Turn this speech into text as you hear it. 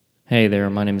Hey there,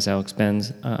 my name is Alex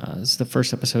Benz. This is the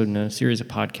first episode in a series of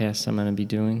podcasts I'm going to be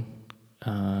doing.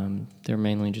 They're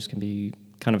mainly just going to be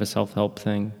kind of a self-help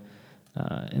thing.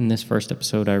 In this first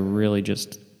episode, I really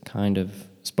just kind of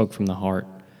spoke from the heart,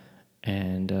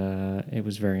 and it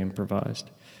was very improvised.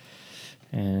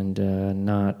 And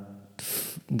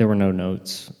there were no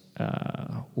notes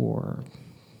or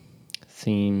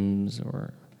themes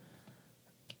or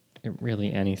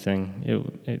really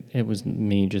anything. It was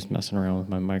me just messing around with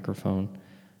my microphone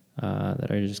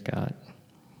that I just got,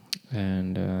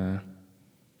 and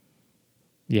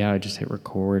I just hit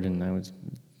record, and I was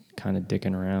kind of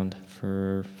dicking around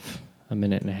for a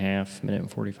minute and a half, minute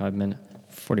and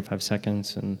 45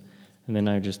 seconds, and then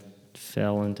I just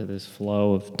fell into this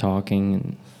flow of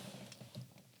talking,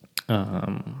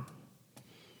 and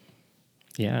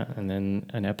and then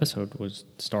an episode was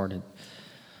started.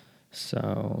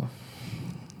 So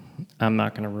I'm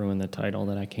not going to ruin the title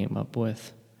that I came up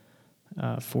with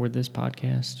for this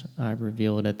podcast. I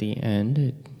reveal it at the end.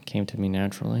 It came to me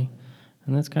naturally,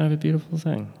 and that's kind of a beautiful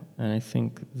thing. And I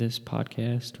think this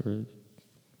podcast, or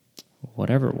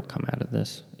whatever will come out of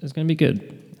this, is going to be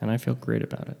good, and I feel great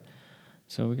about it.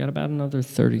 So we got about another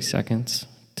 30 seconds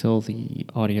till the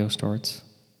audio starts,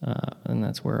 and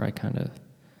that's where I kind of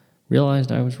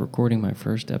realized I was recording my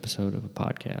first episode of a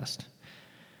podcast.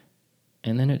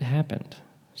 And then it happened.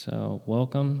 So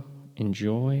welcome,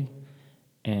 enjoy,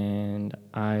 and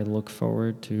I look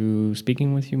forward to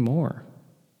speaking with you more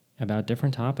about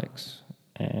different topics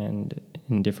and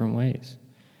in different ways.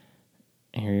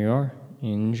 Here you are.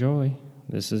 Enjoy.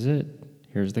 This is it.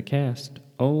 Here's the cast.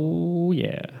 Oh,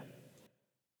 yeah.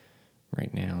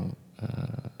 Right now,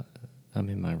 I'm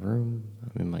in my room.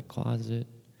 I'm in my closet.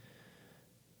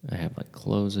 I have like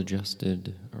clothes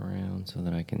adjusted around so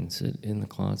that I can sit in the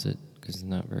closet because it's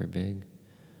not very big.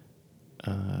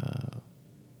 I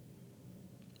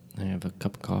have a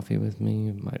cup of coffee with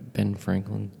me, my Ben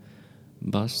Franklin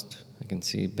bust. I can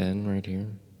see Ben right here.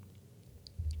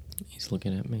 He's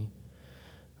looking at me.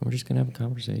 And we're just going to have a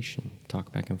conversation,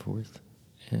 talk back and forth,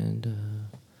 and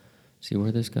see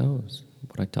where this goes.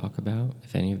 What I talk about,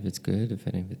 if any of it's good, if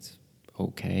any of it's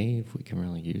okay, if we can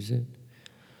really use it.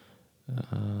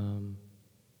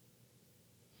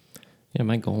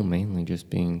 My goal mainly just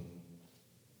being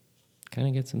kind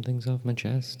of get some things off my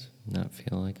chest, not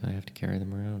feel like I have to carry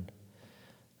them around.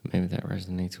 Maybe that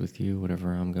resonates with you,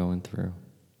 whatever I'm going through.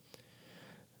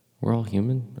 We're all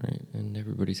human, right? And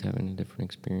everybody's having a different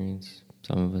experience.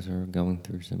 Some of us are going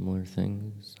through similar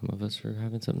things. Some of us are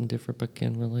having something different but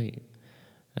can relate.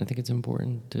 And I think it's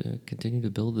important to continue to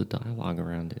build a dialogue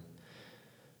around it.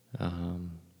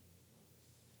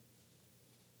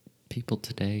 People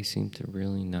today seem to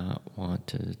really not want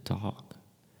to talk.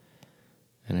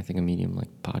 And I think a medium like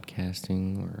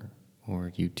podcasting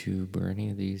or YouTube or any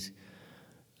of these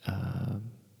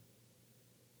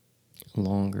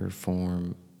longer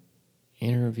form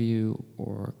interview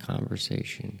or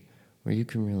conversation where you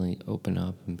can really open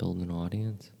up and build an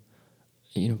audience.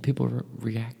 People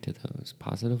react to those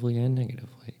positively and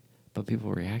negatively, but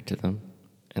people react to them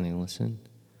and they listen,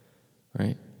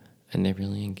 right? And they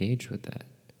really engage with that.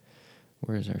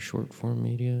 Whereas our short form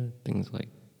media, things like,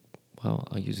 well,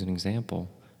 I'll use an example,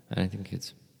 and I think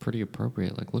it's pretty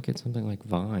appropriate. Like, look at something like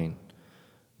Vine.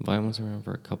 Vine was around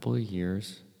for a couple of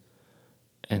years,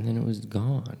 and then it was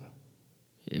gone.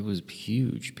 It was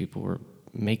huge. People were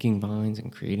making Vines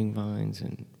and creating Vines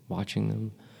and watching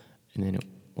them, and then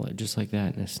just like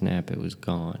that, in a snap, it was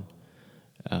gone.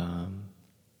 I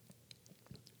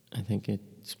think it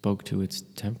spoke to its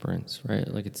temperance, right?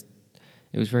 Like it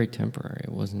was very temporary.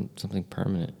 It wasn't something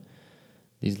permanent.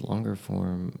 These longer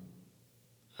forms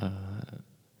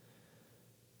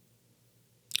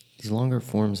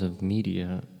of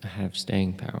media have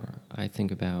staying power. I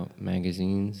think about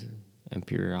magazines and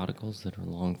periodicals that are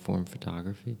long form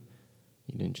photography,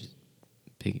 just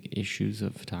big issues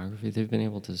of photography. They've been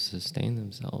able to sustain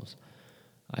themselves.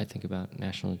 I think about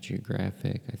National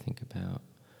Geographic. I think about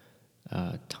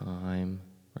Time,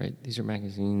 right? These are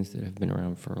magazines that have been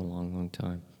around for a long, long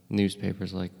time.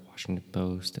 Newspapers like Washington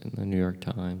Post and the New York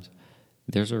Times.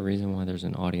 There's a reason why there's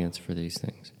an audience for these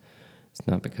things. It's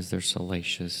not because they're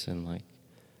salacious and like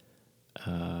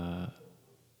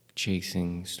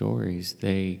chasing stories.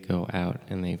 They go out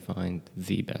and they find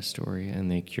the best story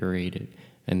and they curate it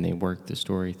and they work the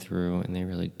story through and they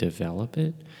really develop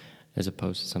it, as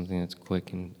opposed to something that's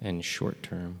quick and short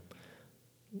term.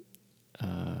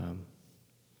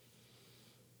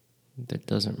 That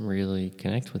doesn't really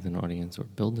connect with an audience or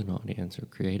build an audience or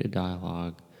create a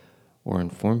dialogue or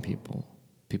inform people.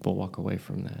 People walk away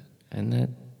from that. And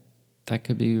that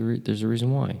could be, there's a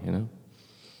reason why,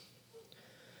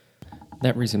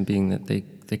 That reason being that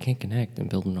they can't connect and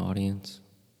build an audience.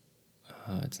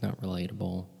 It's not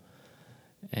relatable.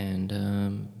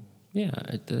 And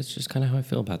that's just kind of how I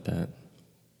feel about that.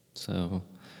 So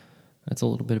that's a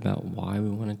little bit about why we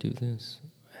want to do this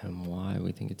and why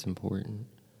we think it's important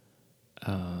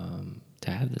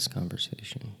to have this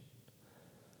conversation.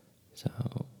 So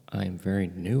I am very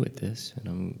new at this, and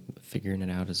I'm figuring it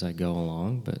out as I go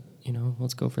along. But,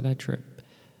 let's go for that trip.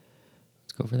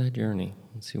 Let's go for that journey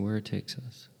and see where it takes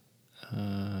us.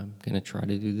 I'm going to try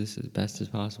to do this as best as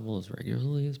possible, as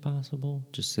regularly as possible.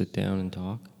 Just sit down and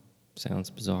talk. Sounds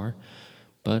bizarre,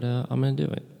 but I'm going to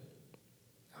do it.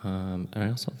 And I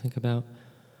also think about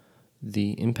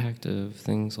the impact of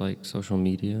things like social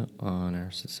media on our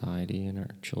society and our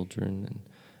children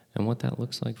and what that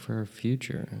looks like for our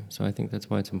future. So I think that's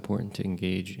why it's important to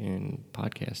engage in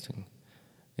podcasting.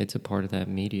 It's a part of that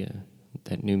media,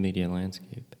 that new media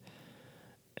landscape,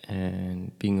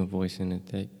 and being a voice in it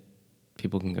that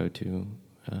people can go to,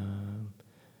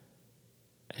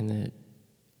 and that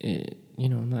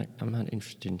I'm not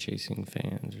interested in chasing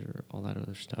fans or all that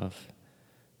other stuff.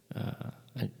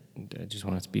 I just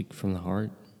want to speak from the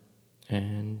heart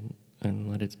and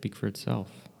let it speak for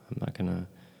itself. I'm not gonna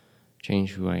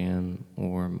change who I am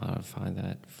or modify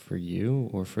that for you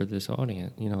or for this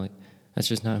audience. That's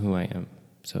just not who I am.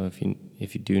 So if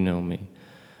you do know me,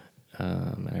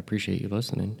 and I appreciate you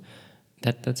listening,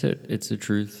 that's it. It's the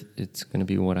truth. It's going to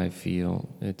be what I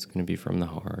feel. It's going to be from the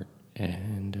heart.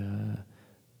 And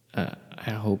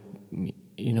I hope,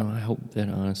 I hope that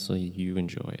honestly you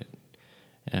enjoy it.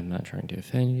 I'm not trying to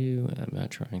offend you. I'm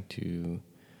not trying to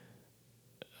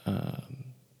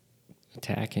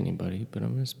attack anybody, but I'm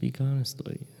going to speak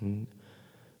honestly. And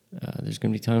there's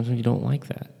going to be times when you don't like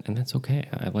that, and that's okay.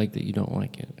 I like that you don't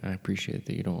like it. I appreciate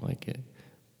that you don't like it.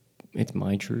 It's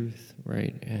my truth,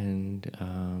 right?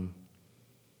 And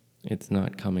it's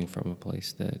not coming from a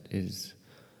place that is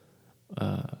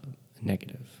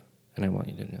negative, and I want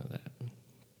you to know that.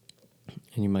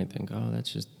 And you might think, oh,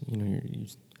 that's just,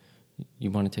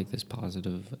 you want to take this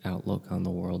positive outlook on the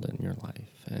world and your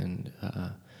life, and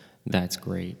that's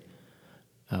great,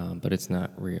 but it's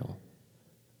not real.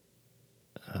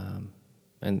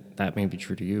 And that may be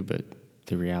true to you, but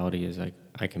the reality is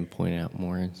I can point out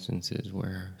more instances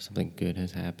where something good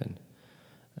has happened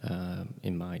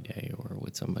in my day or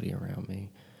with somebody around me.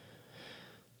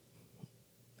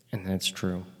 And that's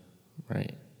true,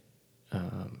 right?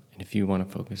 And if you want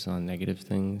to focus on negative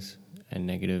things and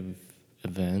negative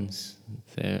events,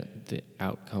 the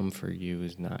outcome for you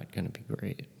is not going to be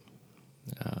great.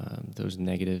 Those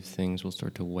negative things will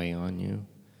start to weigh on you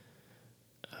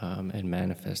and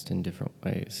manifest in different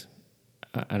ways.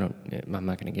 I'm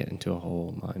not going to get into a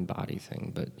whole mind-body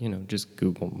thing, but, just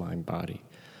Google mind-body.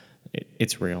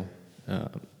 It's real.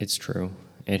 It's true.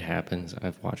 It happens.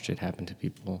 I've watched it happen to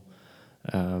people.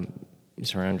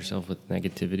 Surround yourself with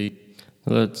negativity.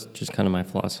 Well, that's just kind of my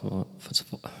philosophy.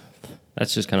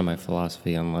 That's just kind of my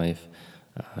philosophy on life.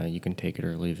 You can take it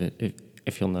or leave it.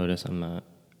 If you'll notice, I'm not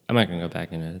going to go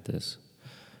back and edit this.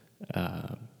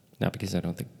 Not because I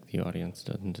don't think the audience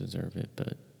doesn't deserve it,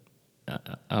 but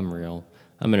I'm real.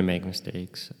 I'm going to make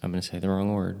mistakes. I'm going to say the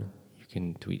wrong word. You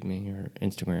can tweet me or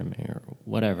Instagram me or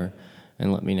whatever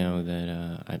and let me know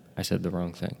that I said the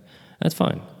wrong thing. That's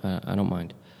fine. I don't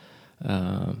mind.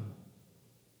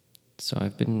 So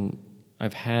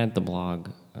I've had the blog,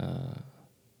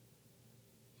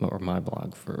 or my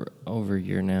blog, for over a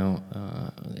year now.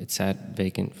 It sat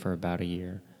vacant for about a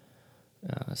year.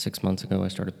 6 months ago, I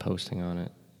started posting on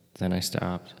it. Then I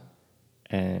stopped,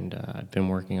 and I've been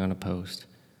working on a post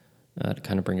to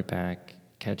kind of bring it back,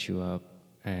 catch you up,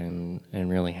 and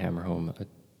really hammer home a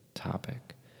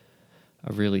topic.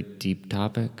 A really deep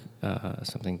topic,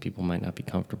 something people might not be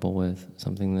comfortable with,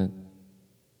 something that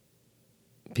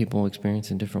people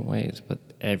experience in different ways, but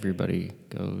everybody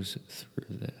goes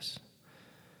through this.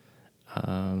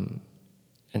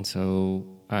 And so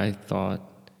I thought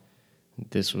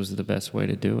this was the best way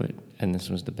to do it, and this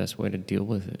was the best way to deal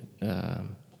with it,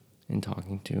 in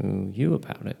talking to you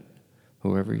about it.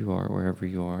 Whoever you are, wherever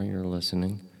you are, you're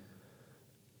listening.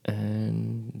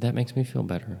 And that makes me feel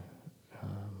better.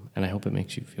 And I hope it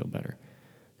makes you feel better.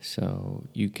 So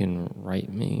you can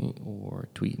write me or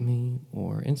tweet me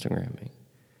or Instagram me.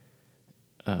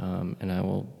 And I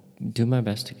will do my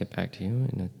best to get back to you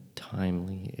in a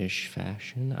timely-ish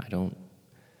fashion. I don't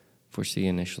foresee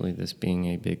initially this being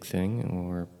a big thing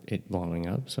or it blowing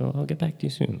up, so I'll get back to you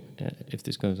soon. If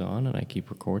this goes on and I keep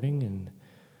recording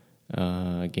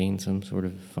and gain some sort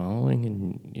of following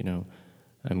and,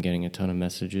 I'm getting a ton of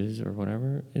messages or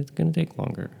whatever, it's going to take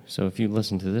longer. So if you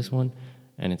listen to this one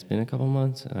and it's been a couple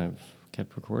months and I've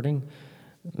kept recording,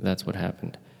 that's what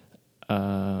happened.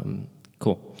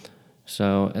 Cool.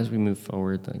 So as we move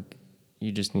forward, like,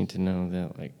 you just need to know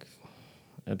that, like,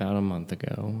 about a month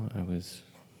ago, I was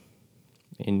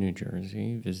in New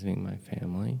Jersey visiting my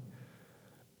family,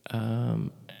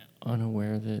 um,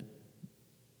 unaware that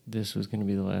this was going to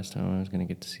be the last time I was going to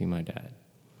get to see my dad.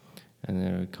 And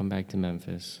then I would come back to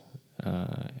Memphis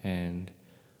and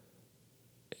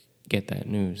get that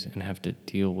news and have to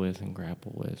deal with and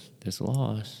grapple with this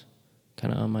loss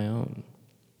kind of on my own.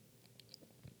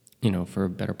 You know, for a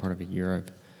better part of a year,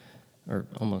 or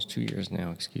almost 2 years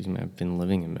now, excuse me, I've been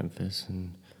living in Memphis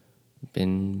and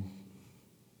been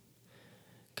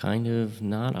kind of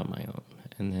not on my own.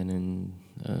 And then in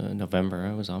November,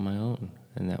 I was on my own,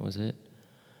 and that was it.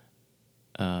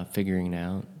 Figuring it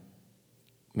out,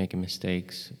 making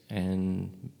mistakes,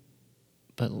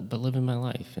 but living my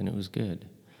life, and it was good.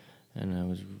 And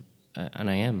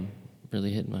I am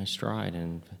really hitting my stride,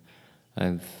 and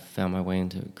I've found my way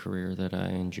into a career that I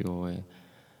enjoy.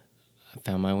 I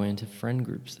found my way into friend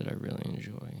groups that I really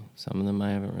enjoy. Some of them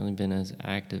I haven't really been as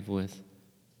active with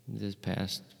this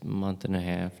past month and a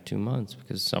half, 2 months,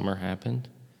 because summer happened.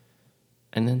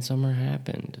 And then summer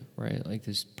happened, right? Like,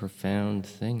 this profound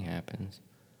thing happens.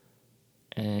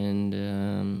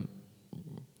 And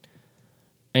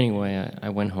anyway, I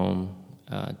went home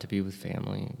to be with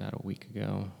family about a week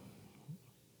ago,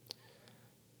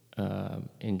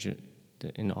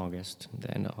 in August,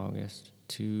 the end of August,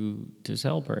 to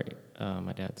celebrate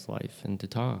my dad's life and to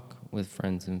talk with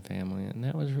friends and family, and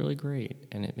that was really great.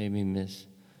 And it made me miss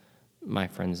my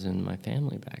friends and my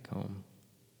family back home.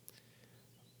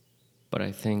 But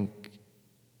I think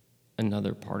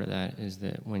another part of that is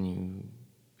that when you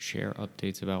share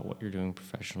updates about what you're doing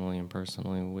professionally and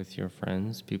personally with your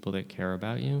friends, people that care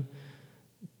about you,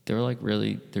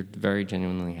 they're very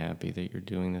genuinely happy that you're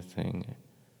doing the thing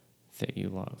that you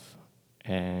love.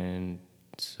 And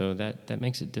so that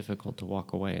makes it difficult to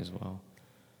walk away as well,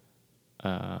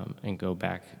 and go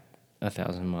back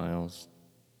 1,000 miles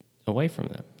away from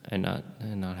them and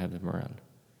not have them around.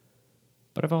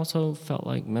 But I've also felt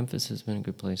like Memphis has been a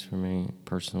good place for me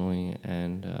personally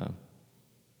and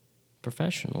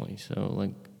professionally. So,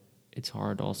 like, it's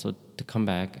hard also to come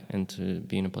back and to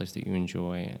be in a place that you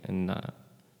enjoy and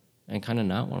kind of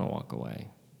not want to walk away.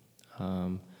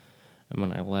 And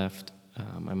when I left,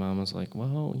 my mom was like,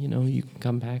 "Well, you can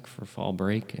come back for fall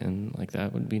break, and, like,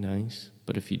 that would be nice.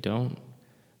 But if you don't,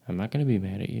 I'm not going to be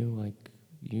mad at you. Like,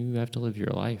 you have to live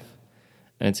your life,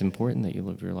 and it's important that you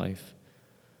live your life."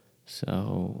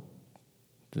 So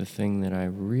the thing that I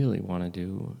really want to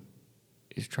do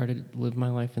is try to live my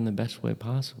life in the best way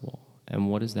possible. And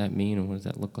what does that mean, and what does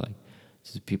that look like?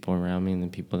 This is people around me and the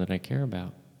people that I care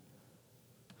about.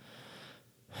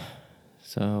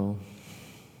 So,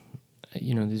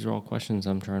 these are all questions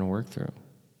I'm trying to work through.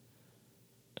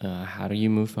 How do you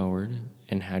move forward,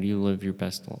 and how do you live in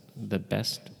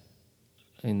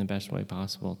the best way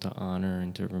possible to honor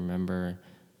and to remember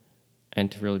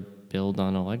and to really build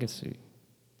on a legacy?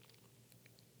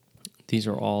 These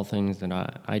are all things that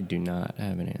I do not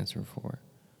have an answer for.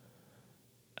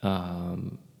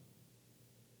 And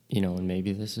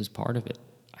maybe this is part of it.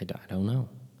 I don't know.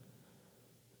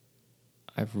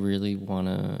 I've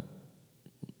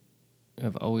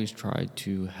always tried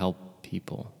to help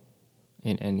people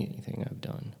in anything I've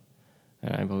done.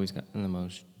 And I've always gotten the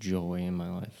most joy in my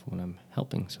life when I'm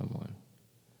helping someone.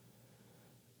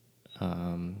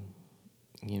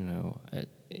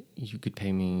 You could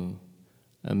pay me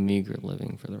a meager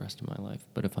living for the rest of my life,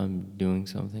 but if I'm doing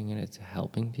something and it's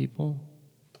helping people,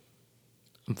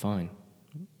 I'm fine.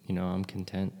 I'm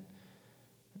content.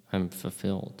 I'm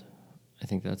fulfilled. I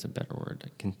think that's a better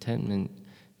word. Contentment,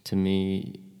 to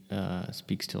me,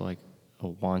 speaks to, like, a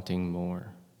wanting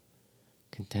more.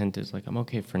 Content is like, I'm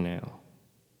okay for now,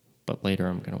 but later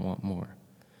I'm going to want more.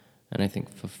 And I think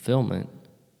fulfillment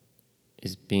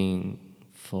is being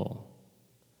full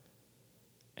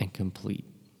and complete.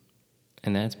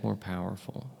 And that's more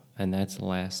powerful, and that's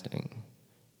lasting.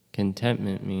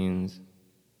 Contentment means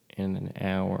in an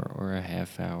hour or a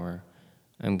half hour,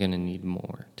 I'm going to need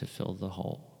more to fill the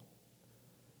hole.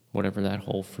 Whatever that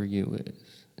hole for you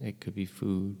is. It could be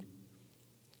food,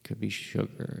 it could be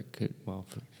sugar,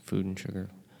 food and sugar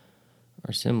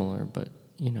are similar, but,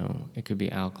 it could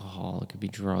be alcohol, it could be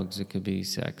drugs, it could be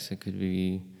sex, it could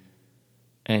be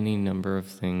any number of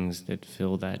things that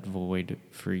fill that void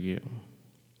for you.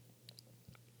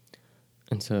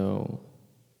 And so,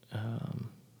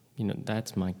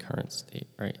 that's my current state,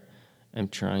 right? I'm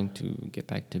trying to get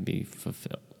back to be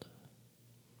fulfilled.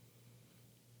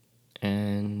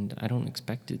 And I don't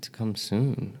expect it to come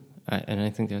soon. And I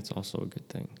think that's also a good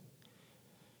thing.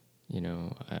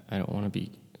 I don't want to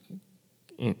be,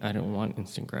 I don't want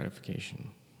instant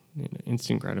gratification.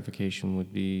 Instant gratification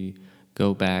would be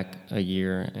go back a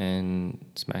year and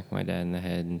smack my dad in the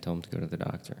head and tell him to go to the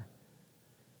doctor,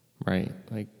 right?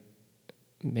 Like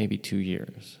maybe 2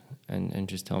 years and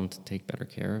just tell him to take better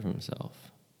care of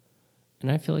himself. And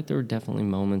I feel like there were definitely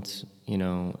moments, in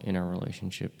our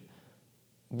relationship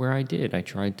where I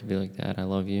tried to be like, Dad, I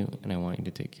love you and I want you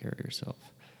to take care of yourself.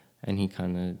 And he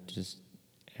kind of just,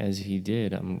 as he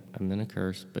did, I'm gonna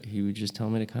curse, but he would just tell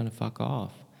me to kind of fuck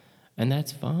off. And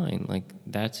that's fine. Like,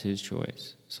 that's his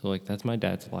choice. So, like, that's my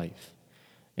dad's life.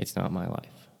 It's not my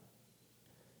life.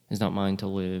 It's not mine to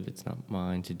live. It's not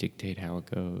mine to dictate how it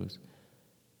goes.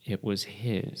 It was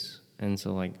his. And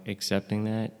so, like, accepting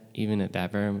that, even at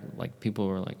that very, like, people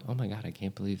were like, oh my God, I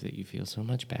can't believe that you feel so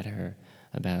much better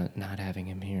about not having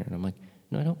him here. And I'm like,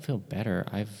 no, I don't feel better.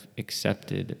 I've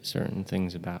accepted certain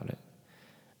things about it.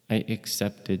 I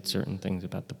accepted certain things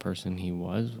about the person he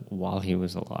was while he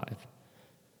was alive.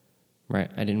 Right?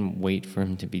 I didn't wait for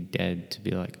him to be dead to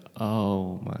be like,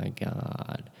 oh my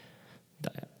God,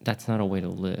 that's not a way to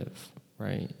live,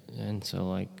 right? And so,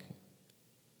 like,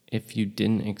 if you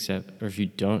didn't accept, or if you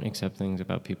don't accept things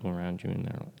about people around you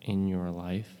in your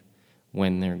life,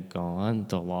 when they're gone,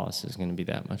 the loss is going to be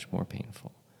that much more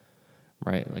painful,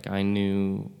 right? Like, I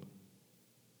knew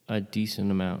a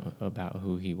decent amount about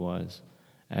who he was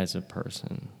as a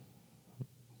person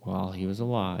while he was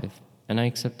alive, and I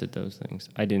accepted those things.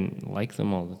 I didn't like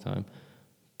them all the time,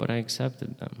 but I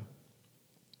accepted them.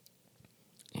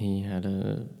 He had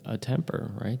a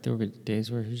temper, right? There were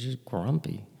days where he was just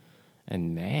grumpy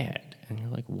and mad. And you're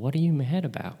like, what are you mad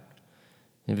about?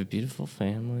 You have a beautiful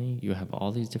family. You have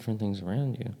all these different things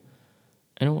around you.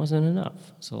 And it wasn't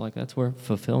enough. So, like, that's where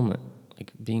fulfillment,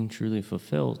 like being truly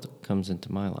fulfilled, comes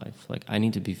into my life. Like, I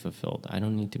need to be fulfilled. I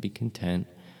don't need to be content.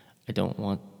 I don't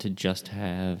want to just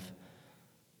have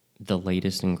the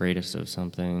latest and greatest of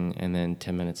something and then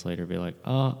 10 minutes later be like,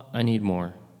 oh, I need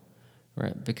more,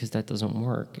 right? Because that doesn't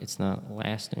work. It's not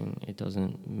lasting. It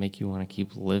doesn't make you want to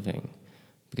keep living,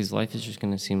 because life is just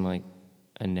going to seem like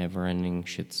a never-ending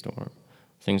shitstorm.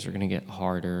 Things are going to get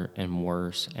harder and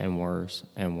worse and worse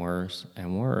and worse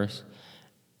and worse.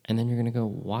 And then you're going to go,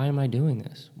 why am I doing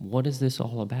this? What is this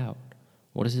all about?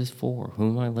 What is this for? Who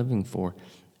am I living for?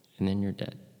 And then you're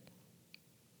dead.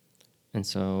 And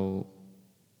so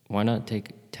why not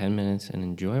take 10 minutes and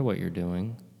enjoy what you're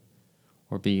doing,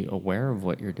 or be aware of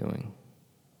what you're doing,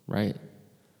 right?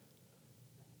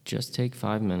 Just take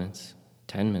 5 minutes,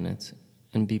 10 minutes,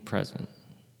 and be present.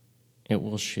 It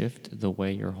will shift the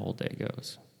way your whole day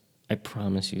goes. I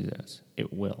promise you this.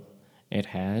 It will. It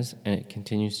has, and it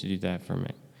continues to do that for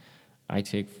me. I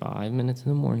take 5 minutes in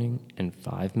the morning and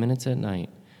 5 minutes at night.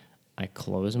 I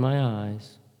close my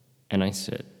eyes and I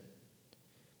sit.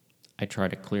 I try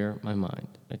to clear my mind.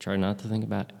 I try not to think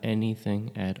about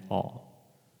anything at all.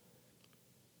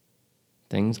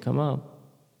 Things come up,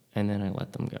 and then I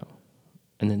let them go.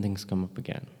 And then things come up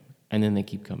again, and then they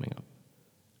keep coming up.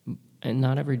 And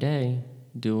not every day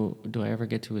do I ever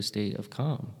get to a state of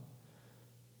calm.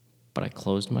 But I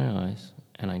closed my eyes,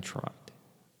 and I tried.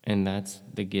 And that's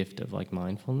the gift of, like,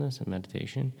 mindfulness and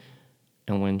meditation.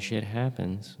 And when shit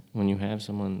happens, when you have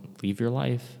someone leave your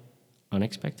life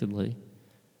unexpectedly,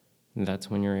 that's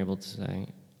when you're able to say,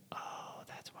 oh,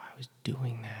 that's why I was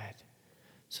doing that.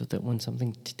 So that when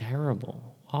something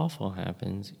terrible, awful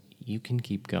happens, you can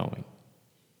keep going.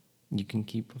 You can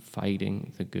keep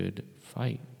fighting the good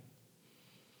fight.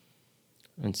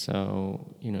 And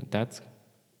so,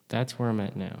 that's where I'm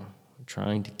at now,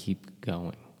 trying to keep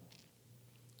going.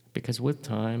 Because with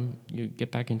time, you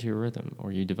get back into your rhythm,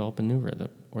 or you develop a new rhythm,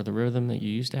 or the rhythm that you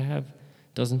used to have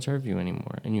doesn't serve you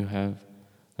anymore. And you have,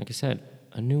 like I said,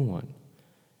 a new one.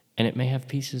 And it may have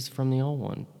pieces from the old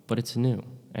one, but it's new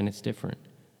and it's different,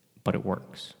 but it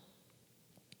works.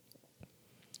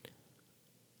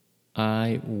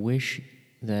 I wish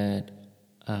that,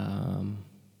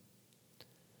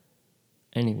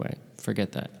 anyway,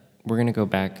 forget that. We're going to go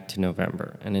back to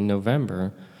November. And in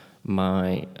November,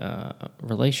 my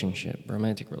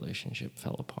romantic relationship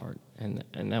fell apart. And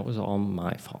that was all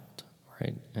my fault,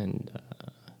 right? And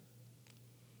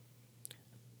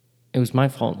it was my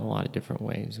fault in a lot of different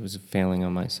ways. It was a failing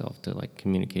on myself to, like,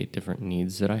 communicate different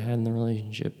needs that I had in the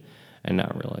relationship, and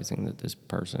not realizing that this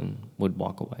person would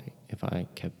walk away if I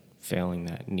kept failing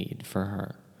that need for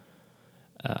her.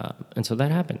 And so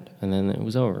that happened, and then it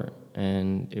was over,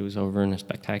 and it was over in a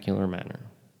spectacular manner.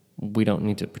 We don't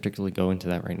need to particularly go into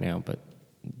that right now, but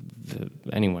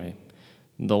anyway,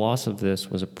 the loss of this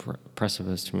was a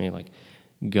precipice to me, like,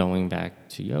 going back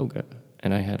to yoga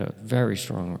And I had a very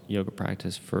strong yoga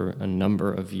practice for a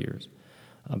number of years,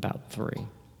 about 3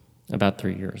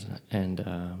 years. And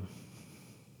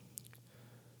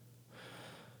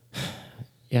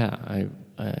yeah,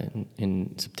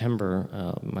 in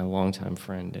September, my longtime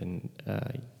friend and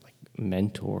like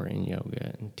mentor in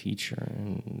yoga and teacher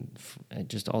and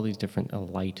just all these different, a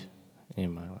light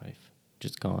in my life,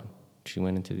 just gone. She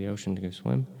went into the ocean to go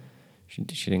swim. She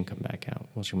didn't come back out.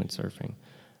 Well, she went surfing,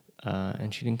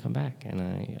 and she didn't come back.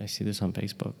 And I see this on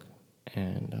Facebook,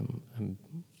 and I'm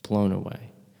blown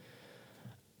away.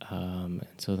 And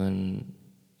so then,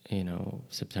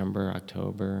 September,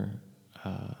 October,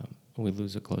 we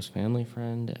lose a close family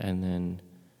friend, and then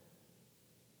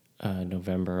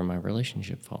November, my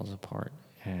relationship falls apart.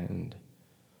 And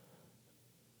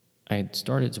I had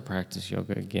started to practice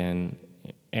yoga again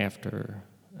after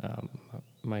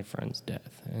my friend's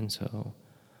death. And so,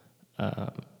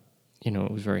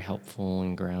 it was very helpful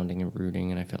and grounding and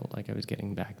rooting, and I felt like I was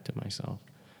getting back to myself.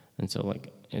 And so,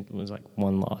 like, it was like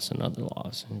one loss, another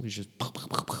loss, and it was just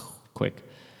quick,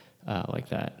 like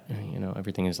that.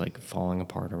 Everything is like falling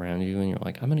apart around you, and you're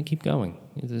like, I'm gonna keep going.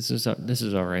 This is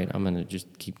all right. I'm gonna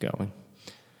just keep going.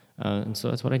 And so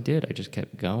that's what I did. I just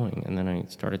kept going, and then I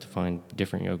started to find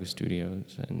different yoga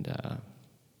studios, and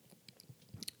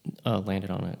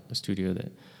landed on a studio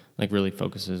that like really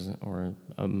focuses, or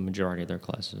a majority of their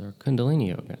classes are Kundalini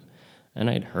yoga. And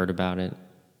I'd heard about it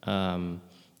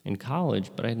in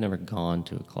college, but I'd never gone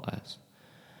to a class.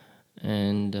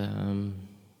 And,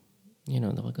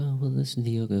 they're like, oh, well, this is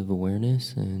the yoga of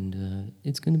awareness, and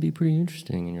it's going to be pretty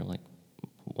interesting. And you're like,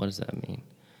 what does that mean?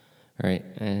 Right?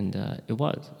 And it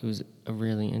was a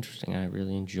really interesting. I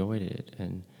really enjoyed it,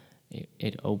 and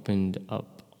it opened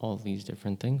up all these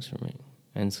different things for me.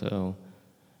 And so,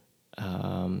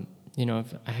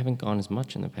 I haven't gone as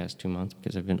much in the past 2 months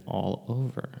because I've been all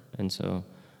over. And so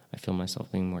I feel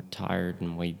myself being more tired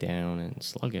and weighed down and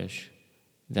sluggish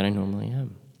than I normally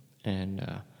am. And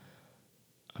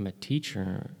I'm a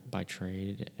teacher by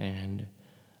trade, and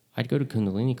I'd go to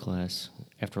Kundalini class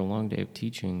after a long day of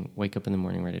teaching, wake up in the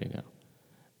morning ready to go.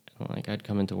 And like, I'd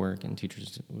come into work and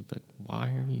teachers would be like, why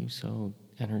are you so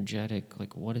energetic?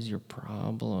 Like, what is your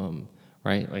problem?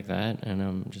 Right? Like that. And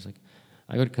I'm just like,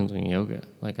 I go to Kundalini yoga.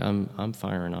 Like, I'm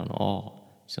firing on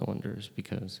all cylinders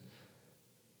because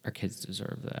our kids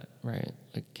deserve that, right?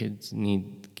 Like,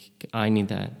 I need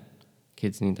that.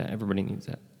 Kids need that. Everybody needs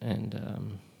that.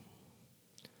 And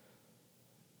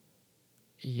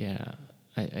yeah,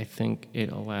 I think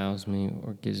it allows me,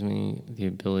 or gives me the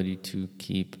ability to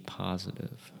keep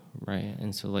positive, right?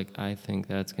 And so, like, I think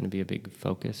that's going to be a big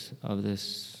focus of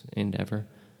this endeavor,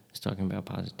 is talking about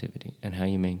positivity and how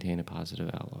you maintain a positive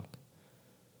outlook.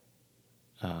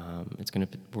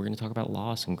 We're going to talk about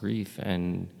loss and grief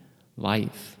and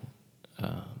life,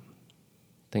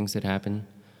 things that happen.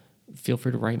 Feel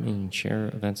free to write me and share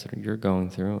events that you're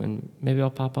going through, and maybe I'll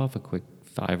pop off a quick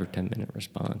 5 or 10 minute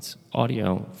response.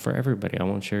 Audio for everybody. I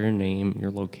won't share your name,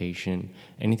 your location,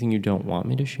 anything you don't want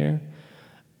me to share.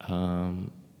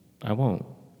 I won't.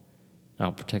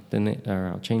 I'll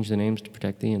I'll change the names to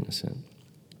protect the innocent.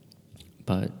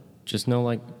 But just know,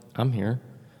 like, I'm here.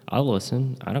 I'll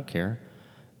listen. I don't care.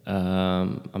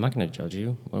 I'm not going to judge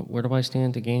you. Where do I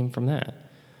stand to gain from that?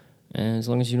 And as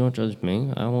long as you don't judge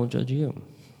me, I won't judge you.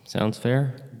 Sounds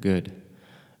fair? Good.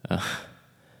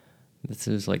 This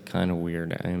is like kind of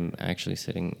weird. I'm actually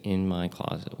sitting in my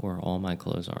closet where all my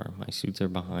clothes are. My suits are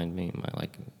behind me. My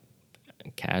like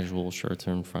casual shirts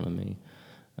are in front of me.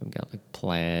 I've got like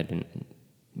plaid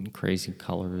and crazy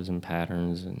colors and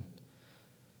patterns, and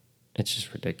it's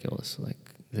just ridiculous.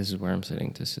 Like, this is where I'm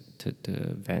sitting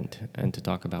to vent and to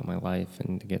talk about my life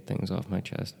and to get things off my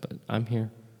chest. But I'm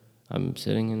here. I'm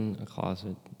sitting in a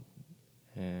closet,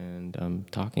 and I'm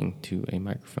talking to a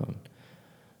microphone.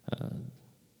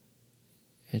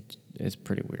 It's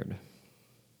pretty weird.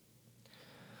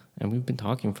 And we've been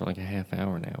talking for like a half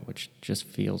hour now, which just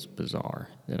feels bizarre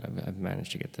that I've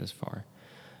managed to get this far.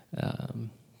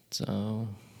 So,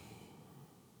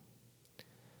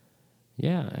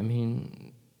 yeah, I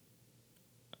mean,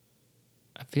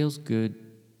 it feels good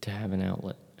to have an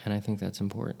outlet, and I think that's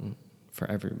important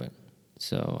for everybody.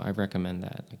 So I recommend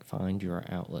that. Like, find your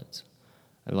outlets.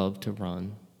 I love to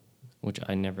run, which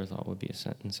I never thought would be a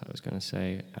sentence I was going to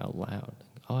say out loud.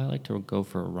 Oh, I like to go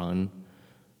for a run.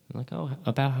 I'm like, oh,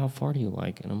 about how far do you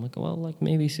like? And I'm like, well, like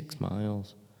maybe 6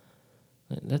 miles.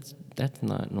 That's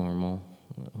not normal.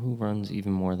 Who runs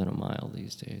even more than a mile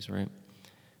these days, right?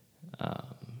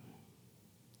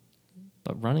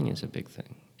 But running is a big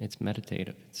thing. It's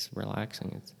meditative. It's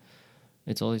relaxing.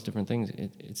 It's all these different things.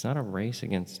 It's not a race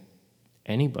against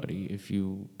anybody if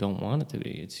you don't want it to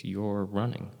be. It's your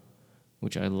running,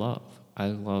 which I love. I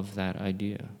love that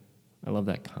idea. I love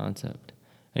that concept.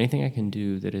 Anything I can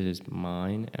do that it is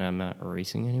mine and I'm not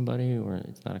racing anybody or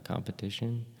it's not a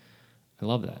competition, I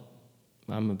love that.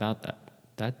 I'm about that.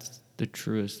 That's the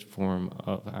truest form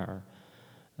of our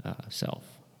self,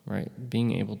 right?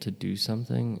 Being able to do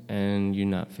something and you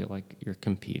not feel like you're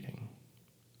competing.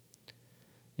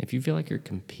 If you feel like you're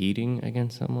competing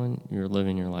against someone, you're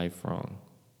living your life wrong.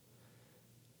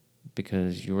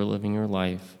 Because you're living your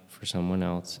life for someone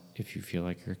else if you feel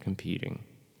like you're competing.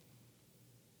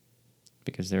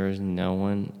 Because there is no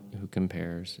one who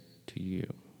compares to you,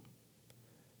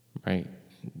 right?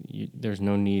 There's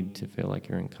no need to feel like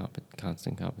you're in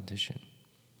constant competition.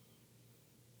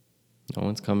 No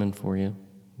one's coming for you.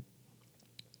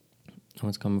 No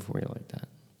one's coming for you like that.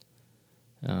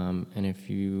 And if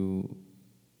you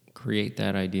create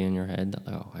that idea in your head,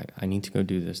 I need to go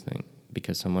do this thing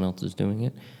because someone else is doing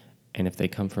it, and if they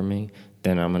come for me,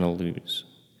 then I'm going to lose.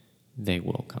 They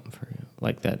will come for you.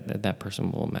 Like that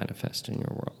person will manifest in your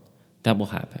world. That will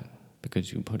happen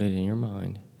because you put it in your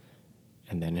mind,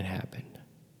 and then it happened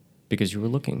because you were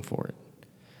looking for it. Do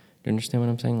you understand what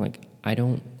I'm saying? Like, I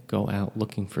don't go out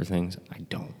looking for things I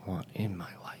don't want in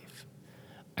my life.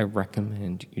 I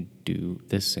recommend you do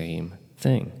the same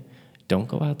thing. Don't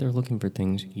go out there looking for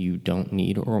things you don't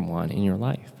need or want in your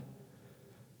life.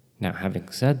 Now,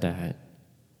 having said that,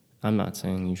 I'm not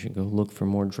saying you should go look for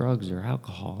more drugs or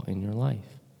alcohol in your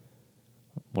life.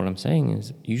 What I'm saying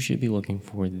is you should be looking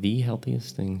for the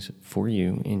healthiest things for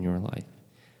you in your life.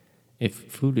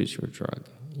 If food is your drug,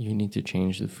 you need to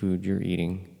change the food you're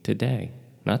eating today.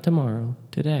 Not tomorrow,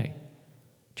 today.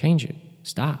 Change it.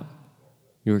 Stop.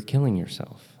 You're killing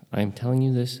yourself. I am telling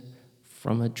you this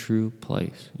from a true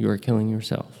place. You are killing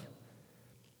yourself.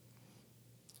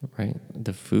 Right?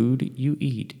 The food you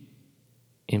eat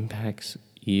impacts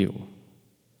you.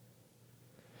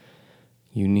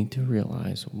 You need to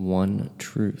realize one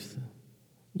truth.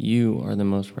 You are the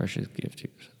most precious gift to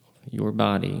yourself. Your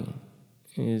body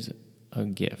is a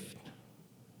gift.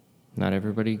 Not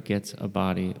everybody gets a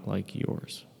body like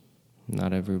yours.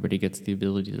 Not everybody gets the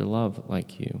ability to love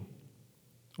like you,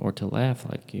 or to laugh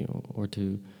like you, or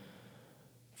to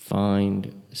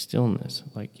find stillness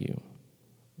like you.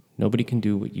 Nobody can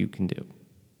do what you can do,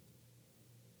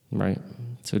 right?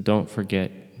 So don't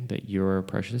forget that you're a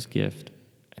precious gift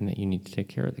and that you need to take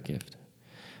care of the gift.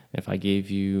 If I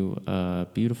gave you a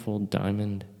beautiful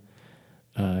diamond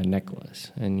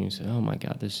necklace and you say, oh my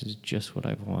God, this is just what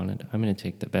I've wanted, I'm going to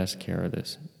take the best care of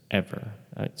this ever.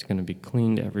 It's going to be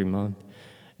cleaned every month,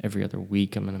 every other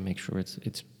week. I'm going to make sure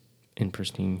it's in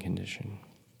pristine condition.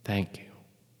 Thank you.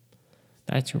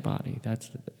 That's your body.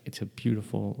 It's a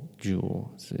beautiful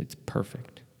jewel. It's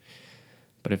perfect.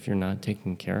 But if you're not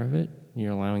taking care of it,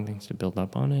 you're allowing things to build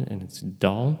up on it, and it's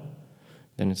dull,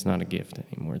 then it's not a gift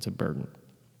anymore. It's a burden.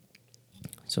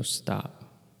 So stop.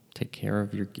 Take care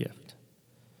of your gift.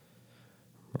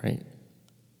 Right?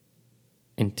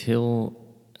 Until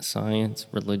science,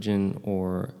 religion,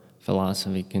 or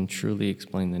philosophy can truly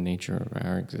explain the nature of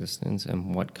our existence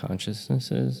and what consciousness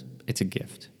is, it's a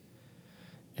gift.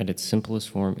 At its simplest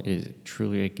form, it is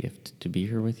truly a gift to be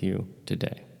here with you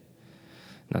today.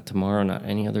 Not tomorrow, not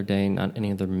any other day, not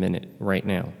any other minute. Right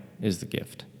now is the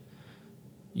gift.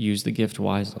 Use the gift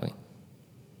wisely,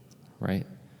 right?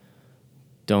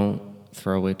 Don't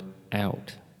throw it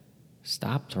out.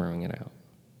 Stop throwing it out,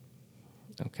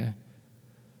 okay?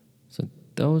 So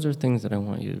those are things that I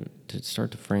want you to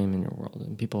start to frame in your world.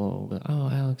 And people will be, oh,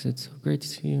 Alex, it's so great to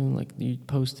see you. Like, you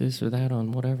post this or that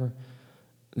on whatever.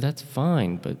 That's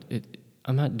fine, but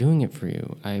I'm not doing it for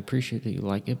you. I appreciate that you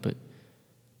like it, but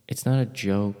it's not a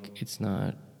joke. It's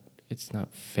not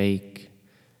fake.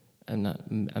 I'm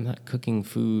not cooking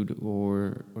food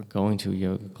or going to a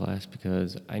yoga class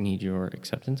because I need your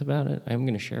acceptance about it. I'm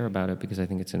going to share about it because I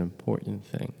think it's an important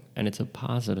thing, and it's a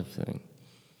positive thing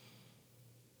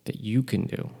that you can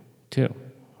do too.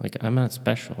 Like, I'm not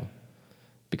special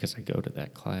because I go to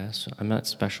that class. I'm not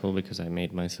special because I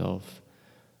made myself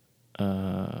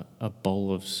a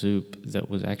bowl of soup that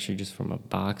was actually just from a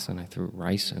box and I threw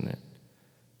rice in it.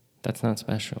 That's not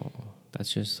special.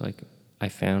 That's just like, I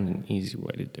found an easy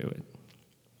way to do it.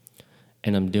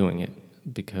 And I'm doing it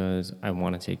because I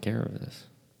want to take care of this.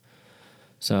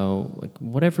 So, like,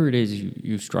 whatever it is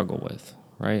you struggle with,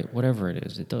 right? Whatever it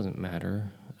is, it doesn't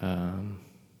matter.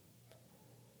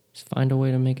 Just find a way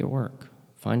to make it work.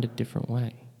 Find a different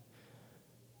way.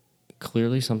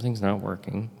 Clearly something's not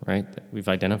working, right? We've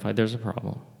identified there's a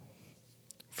problem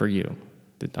for you.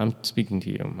 I'm speaking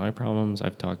to you. My problems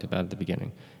I've talked about at the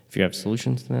beginning. If you have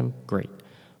solutions to them, great.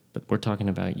 But we're talking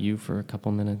about you for a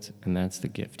couple minutes, and that's the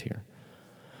gift here.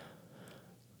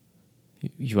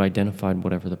 You identified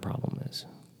whatever the problem is.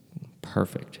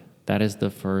 Perfect. That is the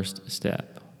first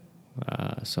step.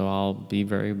 So I'll be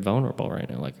very vulnerable right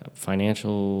now. Like,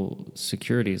 financial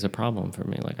security is a problem for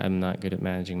me. Like, I'm not good at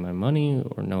managing my money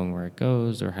or knowing where it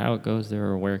goes or how it goes there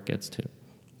or where it gets to.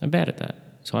 I'm bad at that.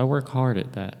 So I work hard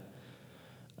at that.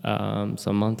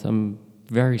 Some months I'm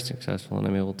very successful and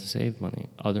I'm able to save money.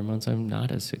 Other months I'm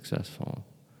not as successful.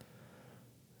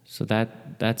 So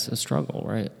that's a struggle,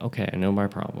 right? Okay, I know my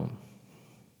problem.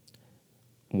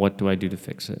 What do I do to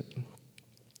fix it?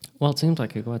 Well, it seems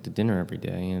like I go out to dinner every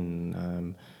day and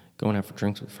I'm going out for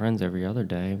drinks with friends every other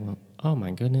day. Well, oh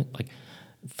my goodness. Like,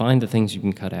 find the things you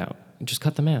can cut out. Just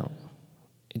cut them out.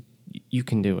 You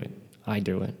can do it. I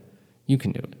do it. You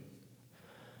can do it.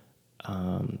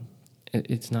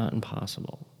 It's not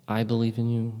impossible. I believe in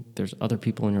you. There's other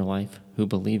people in your life who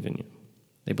believe in you.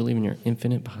 They believe in your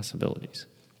infinite possibilities.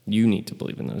 You need to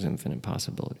believe in those infinite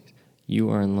possibilities.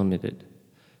 You are unlimited.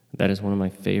 That is one of my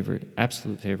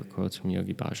absolute favorite quotes from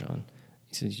Yogi Bhajan.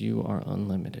 He says, you are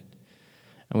unlimited.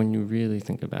 And when you really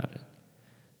think about it,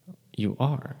 you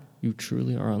are. You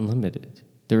truly are unlimited.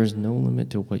 There is no limit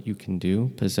to what you can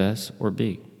do, possess, or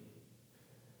be.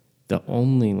 The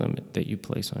only limit that you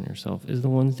place on yourself is the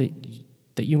ones that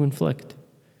you inflict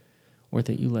or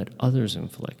that you let others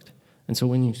inflict. And so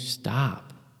when you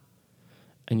stop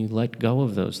and you let go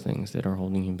of those things that are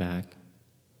holding you back,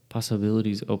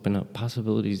 possibilities open up,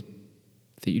 possibilities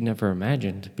that you never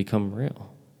imagined become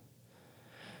real.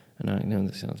 And I know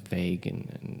this sounds vague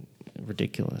and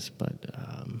ridiculous, but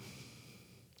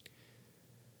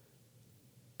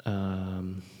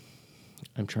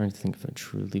I'm trying to think of a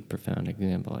truly profound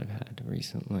example I've had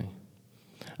recently.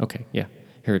 Okay, yeah,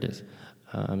 here it is.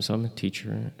 So I'm a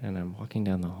teacher, and I'm walking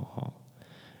down the hall,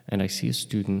 and I see a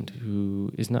student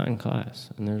who is not in class.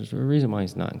 And there's a reason why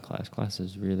he's not in class. Class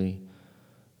is really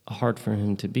hard for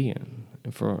him to be in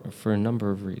for a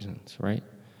number of reasons, right?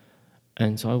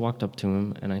 And so I walked up to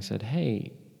him, and I said,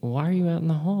 hey, why are you out in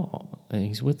the hall? And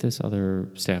he's with this other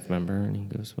staff member, and he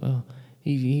goes, well,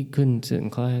 he couldn't sit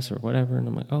in class or whatever. And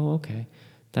I'm like, oh, okay,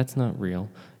 that's not real.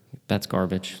 That's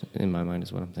garbage in my mind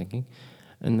is what I'm thinking.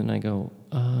 And then I go,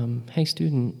 hey,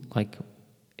 student, like,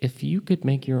 if you could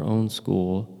make your own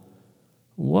school,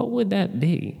 what would that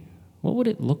be? What would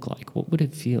it look like? What would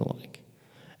it feel like?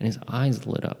 And his eyes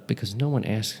lit up because no one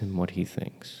asks him what he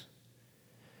thinks.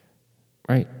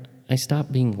 Right? I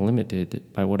stopped being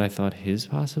limited by what I thought his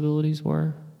possibilities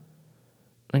were.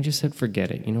 I just said,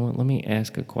 forget it. You know what? Let me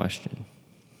ask a question.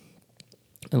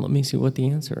 And let me see what the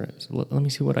answer is. Let me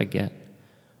see what I get.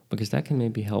 Because that can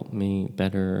maybe help me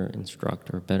better instruct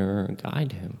or better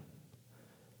guide him.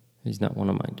 He's not one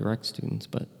of my direct students,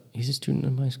 but he's a student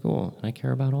in my school, and I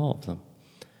care about all of them.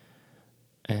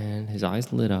 And his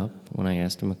eyes lit up when I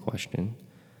asked him a question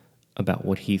about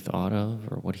what he thought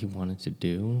of or what he wanted to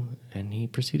do, and he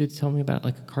proceeded to tell me about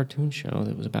like a cartoon show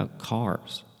that was about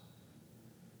cars.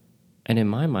 And in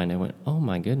my mind, I went, oh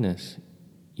my goodness,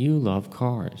 you love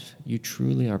cars. You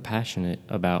truly are passionate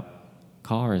about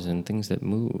cars and things that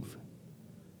move.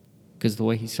 Because the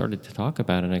way he started to talk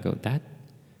about it, I go,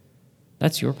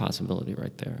 that's your possibility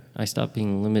right there. I stopped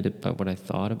being limited by what I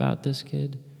thought about this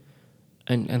kid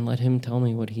and let him tell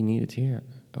me what he needed to hear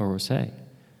or say.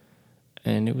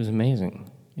 And it was amazing.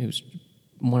 It was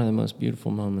one of the most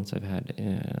beautiful moments I've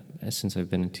had since I've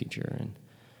been a teacher.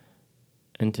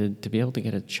 And to be able to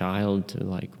get a child to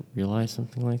like realize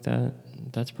something like that,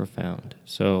 that's profound.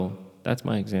 So that's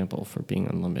my example for being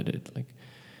unlimited. Like,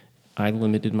 I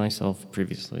limited myself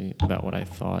previously about what I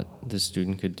thought this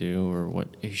student could do or what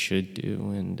he should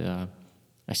do, and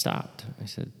I stopped. I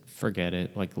said, forget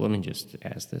it. Like, let me just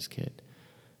ask this kid.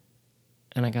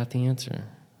 And I got the answer,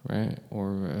 right?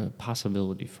 Or a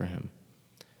possibility for him.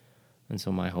 And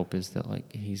so my hope is that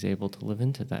like he's able to live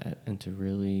into that and to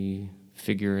really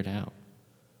figure it out.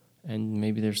 And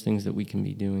maybe there's things that we can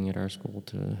be doing at our school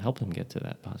to help him get to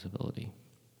that possibility.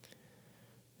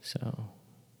 So,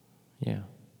 yeah.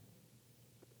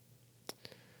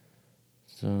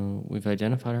 So we've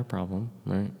identified our problem,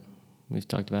 right? We've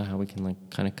talked about how we can like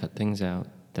kind of cut things out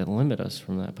that limit us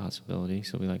from that possibility.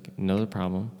 So we like know the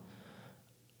problem.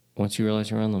 Once you realize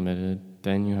you're unlimited,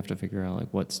 then you have to figure out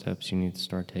like what steps you need to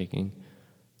start taking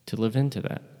to live into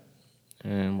that,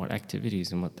 and what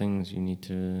activities and what things you need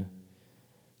to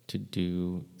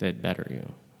do that better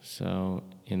you. So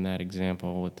in that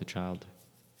example with the child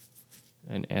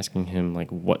and asking him like,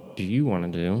 what do you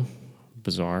want to do?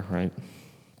 Bizarre, right?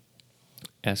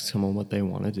 Ask someone what they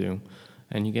want to do,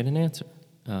 and you get an answer.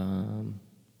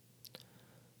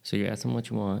 So you ask them what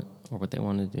you want, or what they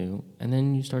want to do, and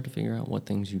then you start to figure out what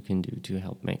things you can do to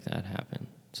help make that happen.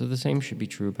 So the same should be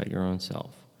true about your own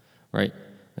self, right?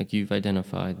 Like you've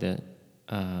identified that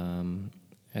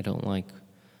I don't like,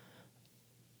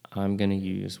 I'm going to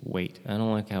use weight. I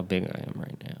don't like how big I am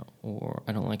right now, or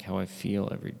I don't like how I feel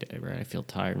every day, right? I feel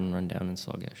tired and run down and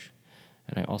sluggish.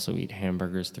 And I also eat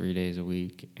hamburgers 3 days a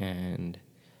week and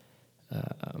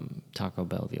Taco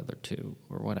Bell the other 2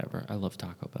 or whatever. I love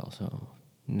Taco Bell, so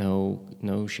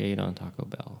no shade on Taco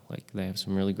Bell. Like they have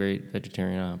some really great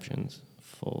vegetarian options.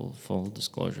 Full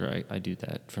disclosure, I do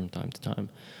that from time to time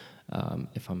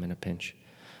if I'm in a pinch.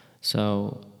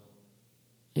 So,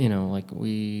 like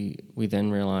we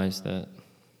then realize that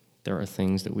there are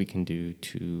things that we can do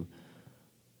to,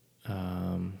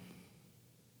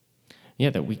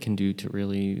 that we can do to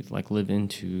really like live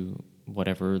into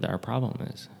whatever our problem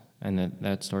is, and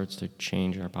that starts to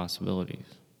change our possibilities.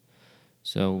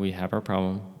 So we have our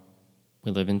problem,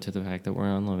 we live into the fact that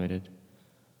we're unlimited,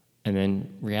 and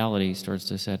then reality starts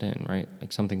to set in, right?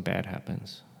 Like something bad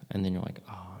happens, and then you're like,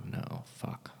 oh no,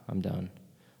 fuck, I'm done.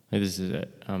 Like, this is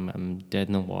it. I'm dead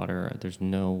in the water. There's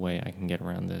no way I can get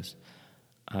around this.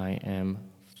 I am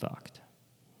fucked.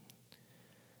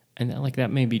 And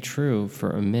that may be true for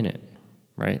a minute,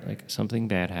 right? Like something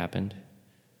bad happened.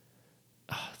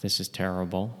 This is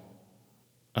terrible.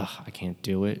 I can't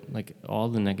do it. Like all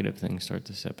the negative things start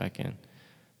to set back in.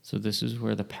 So this is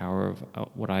where the power of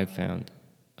what I've found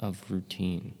of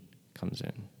routine comes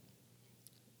in.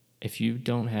 If you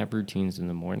don't have routines in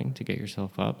the morning to get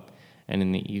yourself up and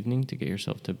in the evening to get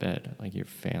yourself to bed, like you're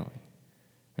failing.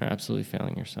 You're absolutely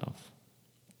failing yourself.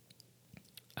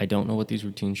 I don't know what these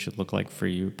routines should look like for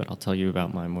you, but I'll tell you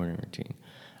about my morning routine.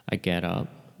 I get up.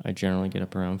 I generally get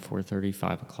up around 4:30,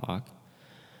 5 o'clock.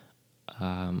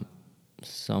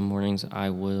 Some mornings I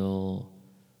will,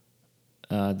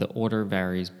 the order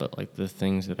varies, but like the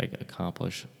things that I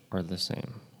accomplish are the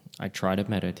same. I try to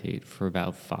meditate for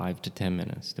about 5 to 10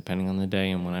 minutes, depending on the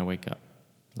day and when I wake up,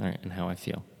 all right, and how I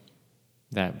feel.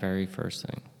 That very first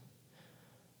thing.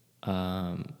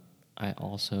 I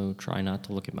also try not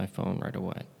to look at my phone right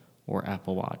away, or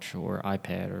Apple Watch, or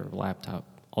iPad, or laptop.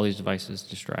 All these devices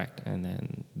distract, and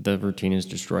then the routine is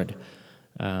destroyed.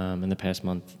 In the past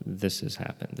month, this has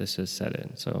happened. This has set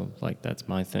in. So, that's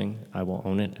my thing. I will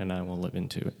own it, and I will live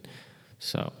into it.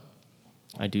 So,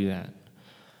 I do that.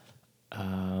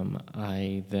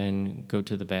 I then go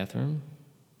to the bathroom.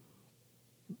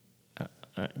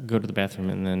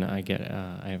 And then I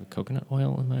have coconut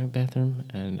oil in my bathroom,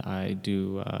 and I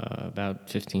do about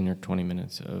 15 or 20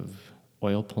 minutes of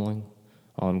oil pulling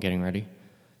while I'm getting ready.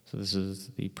 So this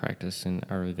is the practice in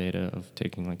Ayurveda of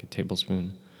taking like a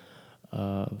tablespoon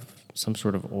of some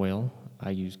sort of oil.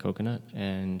 I use coconut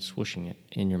and swooshing it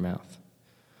in your mouth.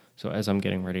 So as I'm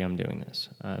getting ready, I'm doing this.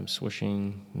 I'm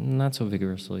swooshing, not so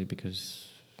vigorously because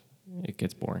it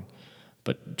gets boring,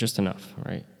 but just enough,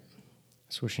 right?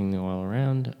 Swishing the oil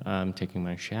around. I'm taking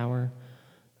my shower,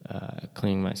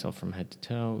 cleaning myself from head to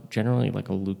toe. Generally, like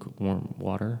a lukewarm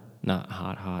water, not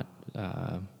hot.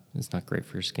 It's not great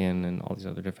for your skin and all these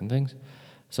other different things.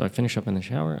 So I finish up in the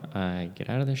shower. I get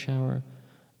out of the shower.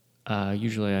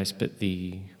 Usually I spit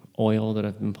the oil that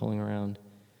I've been pulling around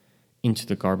into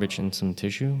the garbage and some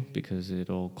tissue because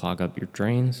it'll clog up your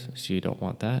drains, so you don't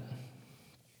want that.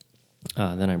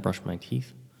 Then I brush my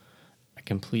teeth. I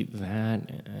complete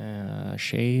that,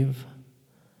 shave,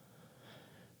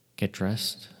 get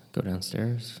dressed, go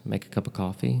downstairs, make a cup of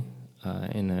coffee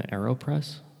in an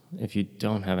AeroPress. If you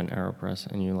don't have an AeroPress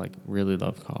and you really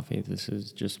love coffee, this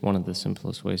is just one of the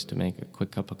simplest ways to make a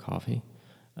quick cup of coffee.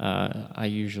 I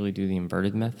usually do the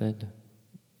inverted method.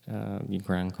 You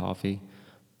ground coffee,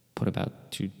 put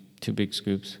about two big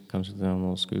scoops, comes with its own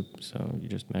little scoop, so you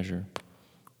just measure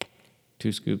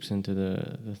 2 scoops into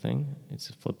the thing. It's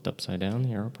flipped upside down, the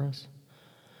AeroPress.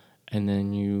 And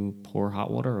then you pour hot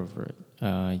water over it.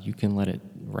 You can let it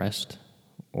rest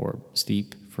or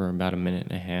steep for about a minute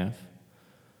and a half.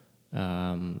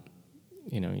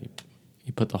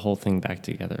 You put the whole thing back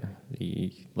together,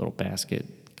 the little basket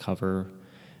cover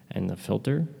and the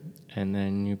filter, and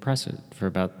then you press it for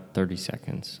about 30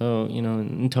 seconds. So,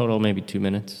 in total, maybe 2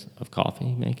 minutes of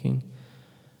coffee making.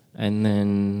 And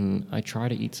then I try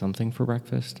to eat something for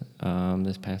breakfast.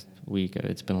 This past week,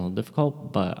 it's been a little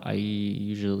difficult, but I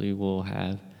usually will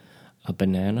have a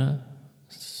banana,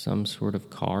 some sort of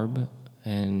carb,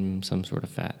 and some sort of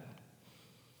fat.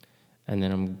 And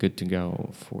then I'm good to go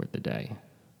for the day.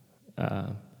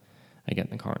 I get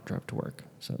in the car and drive to work,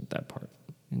 so that part,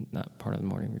 not part of the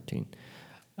morning routine.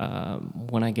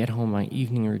 When I get home, my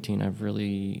evening routine I've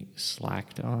really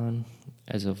slacked on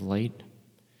as of late.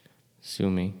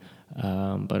 Sue me,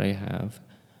 but I have.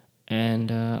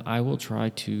 And I will try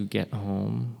to get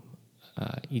home,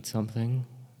 eat something,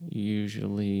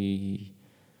 usually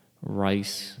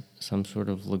rice, some sort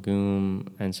of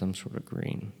legume, and some sort of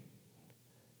green.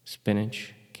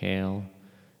 Spinach, kale,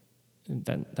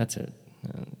 that's it,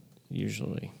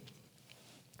 usually.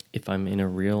 If I'm in a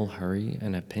real hurry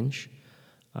and a pinch,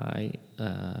 I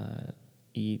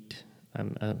eat,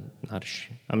 I'm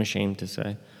ashamed to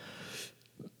say,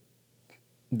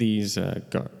 these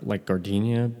like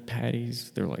gardenia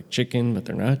patties. They're like chicken, but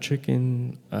they're not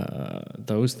chicken.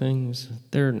 Those things,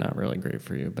 they're not really great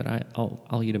for you, but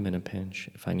I'll eat them in a pinch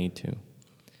if I need to.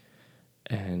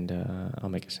 And I'll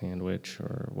make a sandwich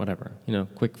or whatever,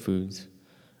 quick foods.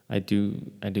 I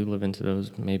do live into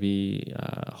those. Maybe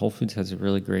Whole Foods has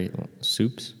really great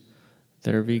soups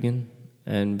that are vegan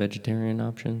and vegetarian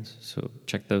options, so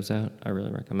check those out. I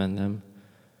really recommend them.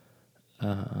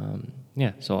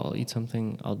 So I'll eat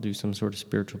something, I'll do some sort of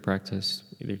spiritual practice,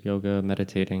 either yoga,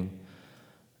 meditating,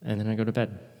 and then I go to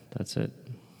bed. That's it.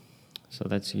 So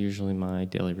that's usually my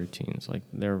daily routines. Like,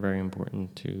 they're very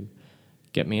important to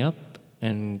get me up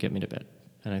and get me to bed.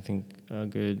 And I think a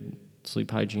good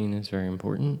sleep hygiene is very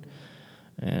important.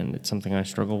 And it's something I've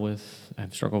struggled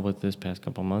with this past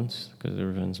couple months, because there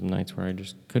have been some nights where I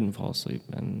just couldn't fall asleep,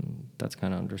 and that's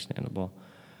kind of understandable.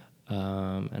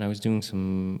 And I was doing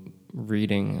some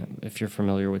reading. If you're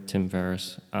familiar with Tim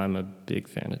Ferriss, I'm a big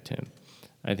fan of Tim.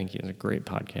 I think he has a great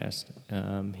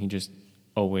podcast. He just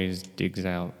always digs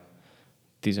out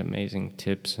these amazing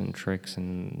tips and tricks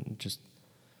and just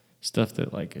stuff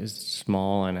that like is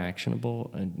small and actionable,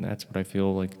 and that's what I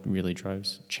feel like really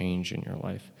drives change in your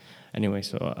life. Anyway,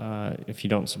 so if you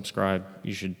don't subscribe,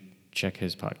 you should check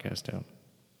his podcast out.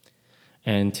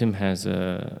 And Tim has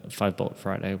a 5 Bullet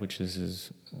Friday, which is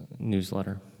his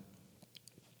newsletter.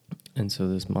 And so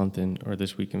this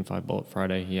week in 5 Bullet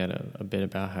Friday, he had a bit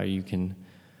about how you can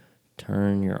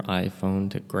turn your iPhone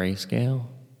to grayscale,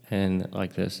 and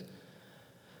like this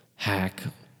hack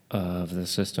of the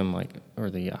system, or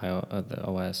the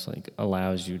OS,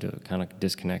 allows you to kind of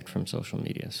disconnect from social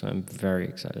media. So I'm very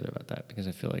excited about that, because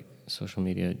I feel like social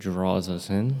media draws us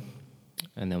in,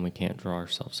 and then we can't draw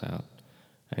ourselves out.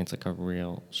 And it's like a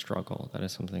real struggle. That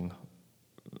is something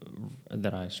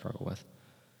that I struggle with.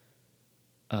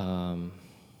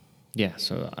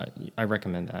 So I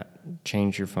recommend that.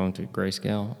 Change your phone to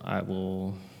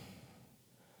grayscale.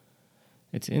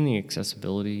 It's in the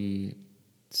accessibility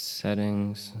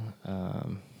settings,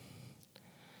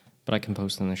 but I can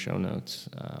post in the show notes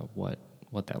what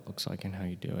that looks like and how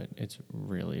you do it. It's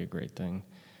really a great thing.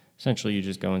 Essentially, you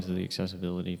just go into the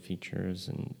accessibility features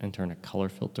and turn a color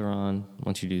filter on.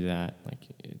 Once you do that,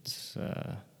 it's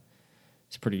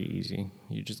pretty easy.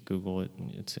 You just Google it.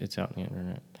 It's out on the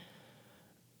internet.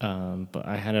 But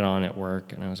I had it on at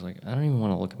work, and I was like, I don't even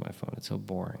want to look at my phone. It's so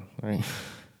boring, right?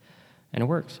 And it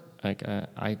works.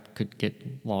 I could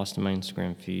get lost in my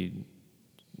Instagram feed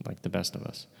like the best of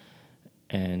us.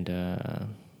 And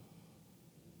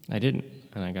I didn't.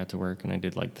 And I got to work, and I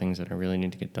did things that I really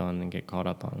need to get done and get caught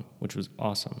up on, which was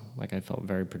awesome. I felt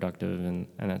very productive, and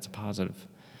that's a positive.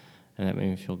 And that made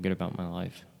me feel good about my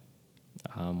life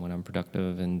when I'm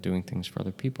productive and doing things for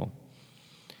other people.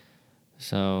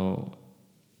 So,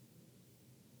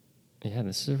 yeah,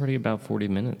 this is already about 40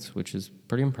 minutes, which is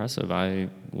pretty impressive. I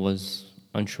was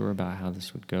unsure about how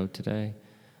this would go today,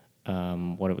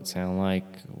 what it would sound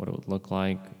like, what it would look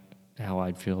like, how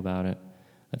I'd feel about it.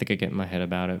 I think I get in my head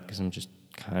about it because I'm just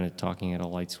kind of talking at a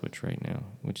light switch right now,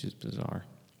 which is bizarre.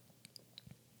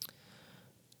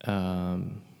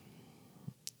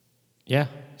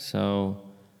 So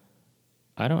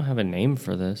I don't have a name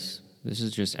for this. This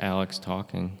is just Alex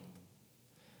talking.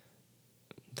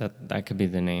 That could be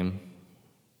the name.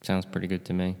 Sounds pretty good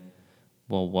to me.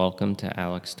 Well, welcome to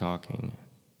Alex Talking.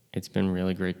 It's been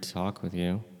really great to talk with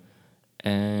you.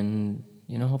 And,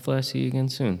 hopefully I see you again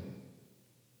soon.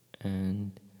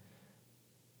 And,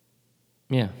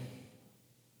 yeah,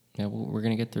 we're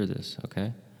going to get through this,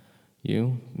 okay?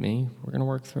 You, me, we're going to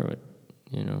work through it.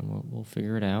 We'll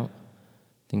figure it out.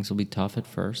 Things will be tough at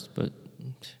first, but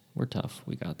we're tough.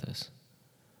 We got this.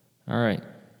 All right.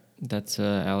 That's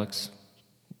Alex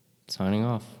signing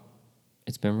off.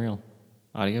 It's been real.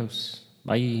 Adios.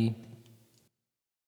 Bye.